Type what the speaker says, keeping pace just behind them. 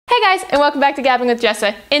Hey guys, and welcome back to Gabbin with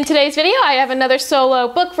Jessa. In today's video, I have another solo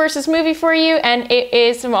book versus movie for you, and it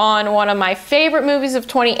is on one of my favorite movies of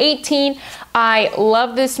 2018. I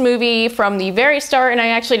love this movie from the very start, and I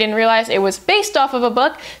actually didn't realize it was based off of a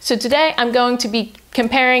book. So today, I'm going to be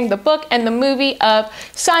comparing the book and the movie of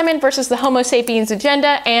Simon versus the Homo Sapiens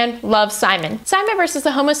Agenda and Love, Simon. Simon versus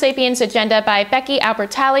the Homo Sapiens Agenda by Becky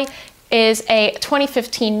Albertalli is a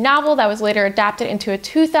 2015 novel that was later adapted into a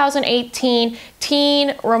 2018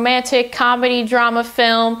 teen romantic comedy drama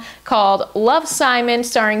film called Love, Simon,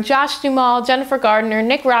 starring Josh Duhamel, Jennifer Gardner,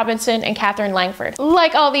 Nick Robinson, and Katherine Langford.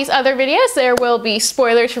 Like all these other videos, there will be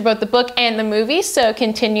spoilers for both the book and the movie, so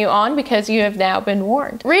continue on because you have now been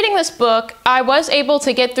warned. Reading this book, I was able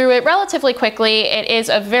to get through it relatively quickly. It is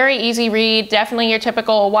a very easy read, definitely your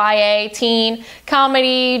typical YA teen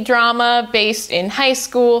comedy drama based in high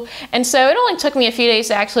school, and so it only took me a few days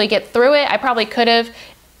to actually get through it. I probably could have,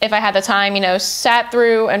 if I had the time, sat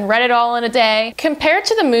through and read it all in a day. Compared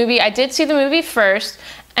to the movie, I did see the movie first,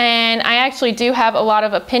 and I actually do have a lot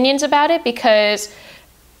of opinions about it because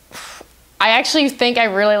I actually think I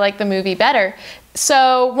really like the movie better.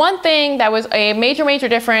 So one thing that was a major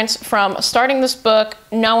difference from starting this book,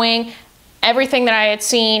 knowing everything that I had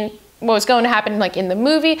seen, what was going to happen in the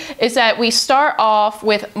movie, is that we start off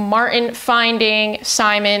with Martin finding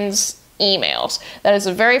Simon's emails. That is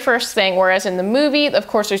the very first thing, whereas in the movie, of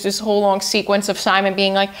course, there's this whole long sequence of Simon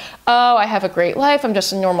being like, oh, I have a great life, I'm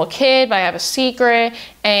just a normal kid, but I have a secret,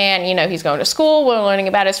 and he's going to school, we're learning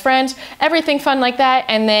about his friends, everything fun like that.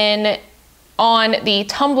 And then on the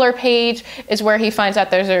Tumblr page is where he finds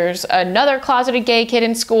out there's another closeted gay kid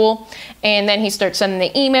in school, and then he starts sending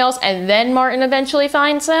the emails, and then Martin eventually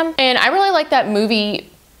finds them. And I really like that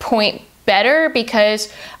movie point better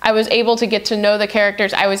because I was able to get to know the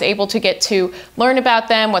characters, I was able to get to learn about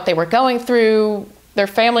them, what they were going through, their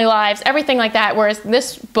family lives, everything like that, whereas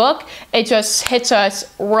this book, it just hits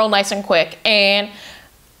us real nice and quick. And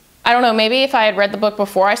I don't know, maybe if I had read the book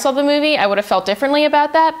before I saw the movie, I would have felt differently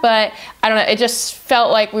about that, but I don't know, it just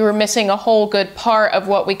felt like we were missing a whole good part of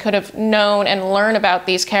what we could have known and learned about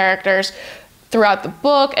these characters throughout the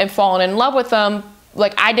book and fallen in love with them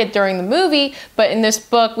like I did during the movie, but in this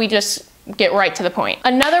book, we just get right to the point.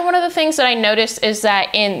 Another one of the things that I noticed is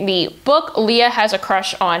that in the book, Leah has a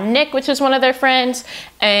crush on Nick, which is one of their friends,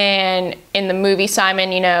 and in the movie,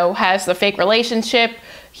 Simon, has the fake relationship.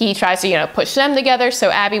 He tries to, push them together,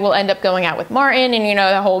 so Abby will end up going out with Martin, and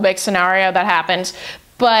the whole big scenario that happens.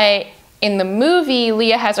 But in the movie,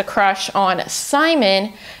 Leah has a crush on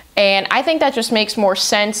Simon, and I think that just makes more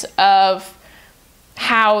sense of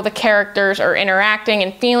how the characters are interacting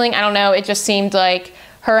and feeling. I don't know, it just seemed like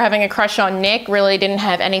her having a crush on Nick really didn't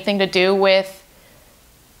have anything to do with,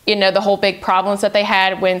 the whole big problems that they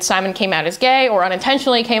had when Simon came out as gay or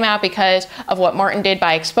unintentionally came out because of what Martin did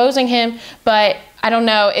by exposing him. But I don't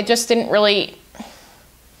know, it just didn't really,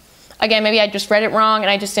 again, maybe I just read it wrong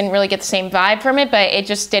and I just didn't really get the same vibe from it, but it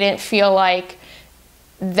just didn't feel like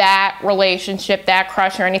that relationship, that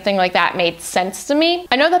crush or anything like that made sense to me.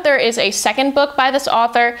 I know that there is a second book by this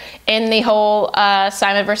author in the whole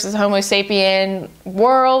Simon versus Homo Sapien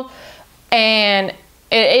world, and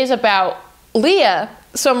it is about Leah,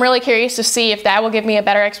 so I'm really curious to see if that will give me a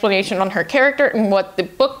better explanation on her character and what the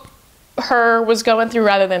book her was going through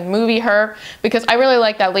rather than movie her, because I really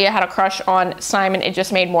like that Leah had a crush on Simon. It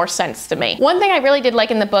just made more sense to me. One thing I really did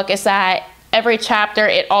like in the book is that every chapter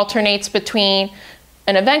it alternates between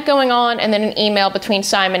an event going on and then an email between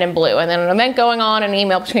Simon and Blue, and then an event going on and an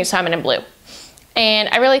email between Simon and Blue. And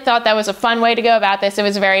I really thought that was a fun way to go about this. It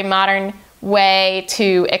was a very modern way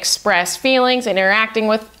to express feelings and interacting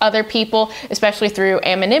with other people, especially through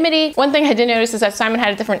anonymity. One thing I did notice is that Simon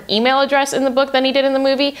had a different email address in the book than he did in the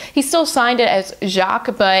movie. He still signed it as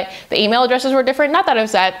Jacques, but the email addresses were different. Not that it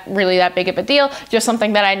was really that big of a deal, just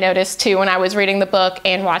something that I noticed too when I was reading the book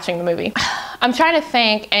and watching the movie. I'm trying to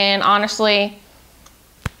think, and honestly,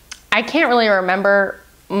 I can't really remember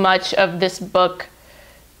much of this book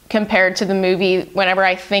compared to the movie. Whenever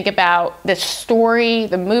I think about this story,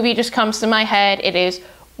 the movie just comes to my head. It is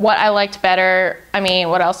what I liked better. I mean,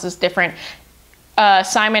 what else is different?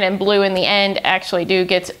 Simon and Blue in the end actually do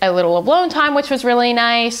get a little alone time, which was really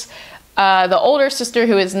nice. The older sister,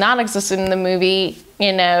 who is non-existent in the movie,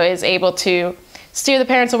 is able to steer the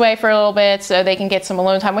parents away for a little bit so they can get some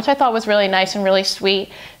alone time, which I thought was really nice and really sweet,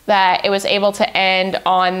 that it was able to end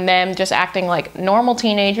on them just acting like normal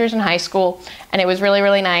teenagers in high school, and it was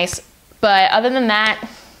really nice. But other than that,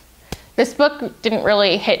 this book didn't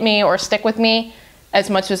really hit me or stick with me as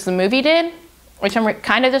much as the movie did, which I'm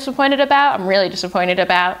kind of disappointed about. I'm really disappointed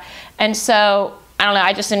about. And so, I don't know,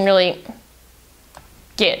 I just didn't really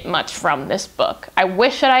get much from this book. I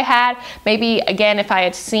wish that I had. Maybe, again, if I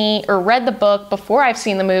had seen or read the book before I've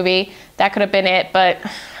seen the movie, that could have been it, but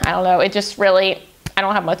I don't know, it just really, I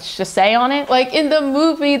don't have much to say on it. Like in the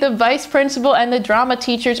movie, the vice principal and the drama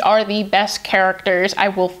teachers are the best characters. I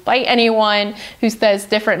will fight anyone who says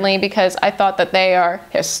differently because I thought that they are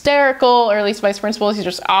hysterical, or at least vice principal, she's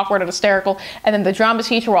just awkward and hysterical. And then the drama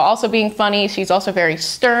teacher, while also being funny, she's also very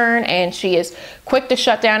stern and she is quick to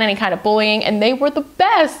shut down any kind of bullying, and they were the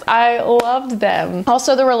best. I loved them.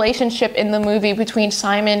 Also, the relationship in the movie between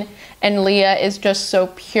Simon and Leah is just so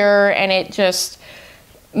pure, and it just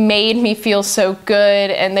made me feel so good,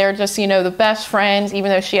 and they're just, you know, the best friends, even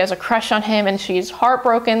though she has a crush on him and she's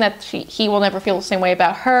heartbroken that he will never feel the same way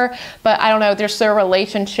about her. But I don't know, just their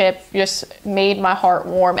relationship just made my heart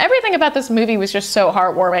warm. Everything about this movie was just so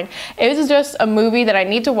heartwarming. It was just a movie that I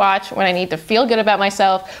need to watch when I need to feel good about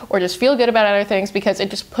myself or just feel good about other things, because it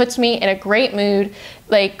just puts me in a great mood.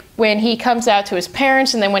 Like when he comes out to his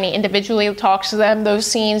parents and then when he individually talks to them, those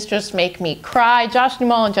scenes just make me cry. Josh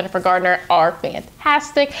Duhamel and Jennifer Gardner are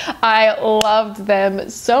fantastic. I loved them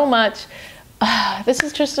so much. This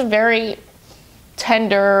is just a very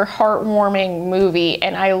tender, heartwarming movie,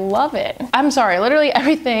 and I love it. I'm sorry, literally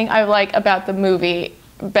everything I like about the movie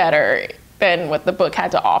better than what the book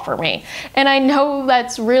had to offer me. And I know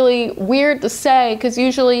that's really weird to say, because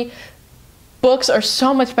usually books are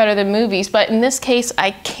so much better than movies, but in this case,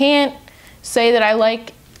 I can't say that I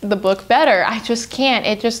like the book better. I just can't.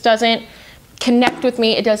 It just doesn't connect with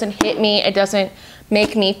me. It doesn't hit me. It doesn't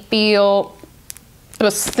make me feel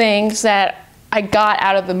those things that I got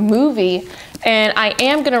out of the movie. And I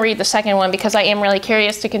am going to read the second one because I am really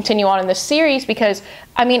curious to continue on in this series, because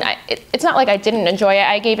I mean, it's not like I didn't enjoy it.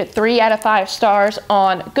 I gave it 3 out of 5 stars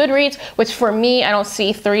on Goodreads, which for me, I don't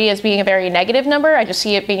see 3 as being a very negative number. I just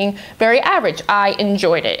see it being very average. I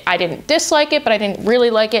enjoyed it. I didn't dislike it, but I didn't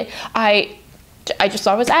really like it. I just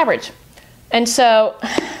thought it was average. And so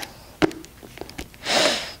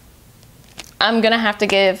I'm gonna have to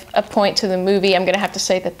give a point to the movie. I'm gonna have to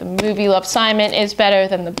say that the movie Love, Simon is better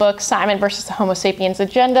than the book Simon versus the Homo Sapiens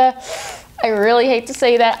Agenda. I really hate to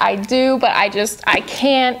say that, I do, but I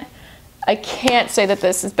can't say that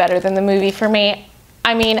this is better than the movie for me.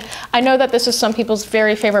 I mean, I know that this is some people's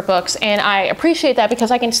very favorite books, and I appreciate that because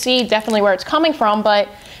I can see definitely where it's coming from, but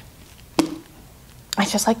I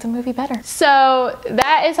just like the movie better. So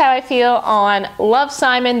that is how I feel on Love,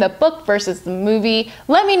 Simon, the book versus the movie.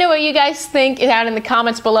 Let me know what you guys think down in the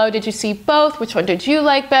comments below. Did you see both? Which one did you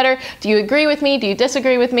like better? Do you agree with me? Do you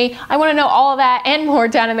disagree with me? I want to know all of that and more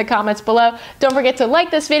down in the comments below. Don't forget to like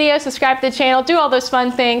this video, subscribe to the channel, do all those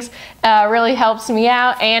fun things. Really helps me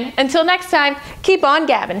out. And until next time, keep on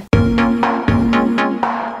gabbing.